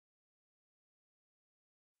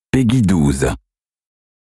Peggy 12.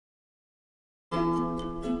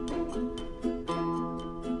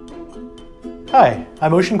 Hi,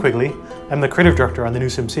 I'm Quigley. I'm the creative director on the new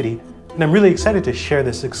SimCity, and I'm really excited to share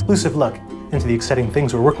this exclusive look into the exciting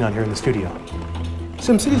things we're working on here in the studio.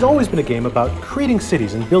 SimCity's always been a game about creating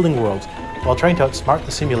cities and building worlds while trying to outsmart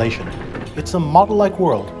the simulation. It's a model-like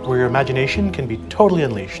world where your imagination can be totally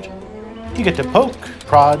unleashed. You get to poke,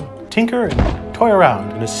 prod, tinker, and toy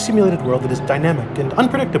around in a simulated world that is dynamic and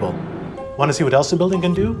unpredictable. Want to see what else a building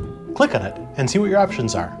can do? Click on it and see what your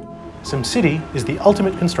options are. SimCity is the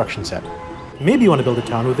ultimate construction set. Maybe you want to build a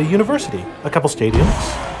town with a university, a couple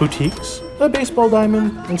stadiums, boutiques, a baseball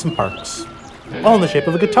diamond, and some parks. All in the shape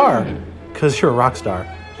of a guitar, because you're a rock star.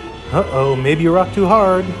 Uh-oh, maybe you rock too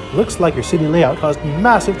hard. Looks like your city layout caused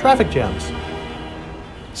massive traffic jams.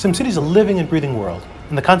 SimCity's a living and breathing world,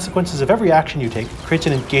 and the consequences of every action you take creates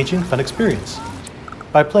an engaging, fun experience.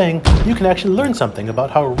 By playing, you can actually learn something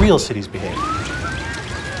about how real cities behave.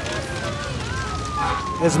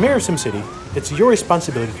 As mayor of SimCity, it's your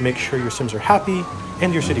responsibility to make sure your Sims are happy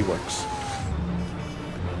and your city works.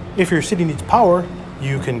 If your city needs power,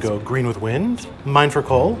 you can go green with wind, mine for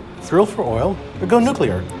coal, thrill for oil, or go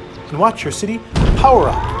nuclear, and watch your city power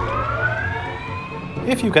up.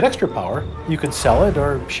 If you've got extra power, you could sell it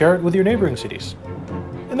or share it with your neighboring cities.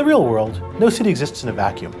 In the real world, no city exists in a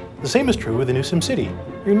vacuum. The same is true with the new SimCity.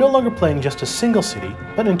 You're no longer playing just a single city,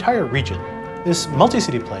 but an entire region. This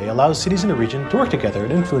multi-city play allows cities in a region to work together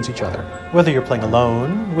and influence each other, whether you're playing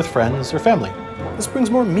alone, with friends, or family. This brings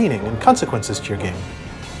more meaning and consequences to your game.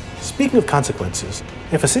 Speaking of consequences,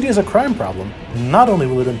 if a city has a crime problem, not only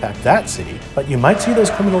will it impact that city, but you might see those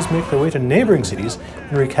criminals make their way to neighboring cities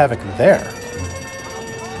and wreak havoc there.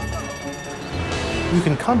 You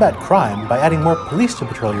can combat crime by adding more police to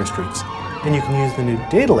patrol your streets, and you can use the new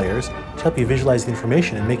data layers to help you visualize the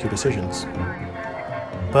information and make your decisions.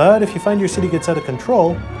 But if you find your city gets out of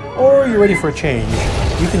control, or you're ready for a change,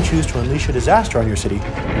 you can choose to unleash a disaster on your city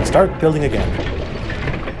and start building again.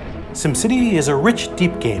 SimCity is a rich,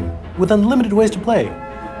 deep game with unlimited ways to play.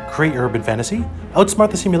 Create your urban fantasy,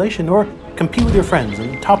 outsmart the simulation, or compete with your friends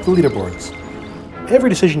and top the leaderboards. Every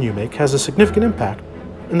decision you make has a significant impact,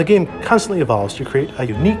 and the game constantly evolves to create a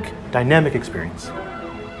unique, dynamic experience.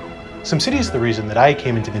 SimCity is the reason that I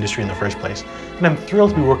came into the industry in the first place, and I'm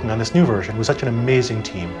thrilled to be working on this new version with such an amazing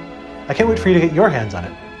team. I can't wait for you to get your hands on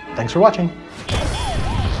it. Thanks for watching.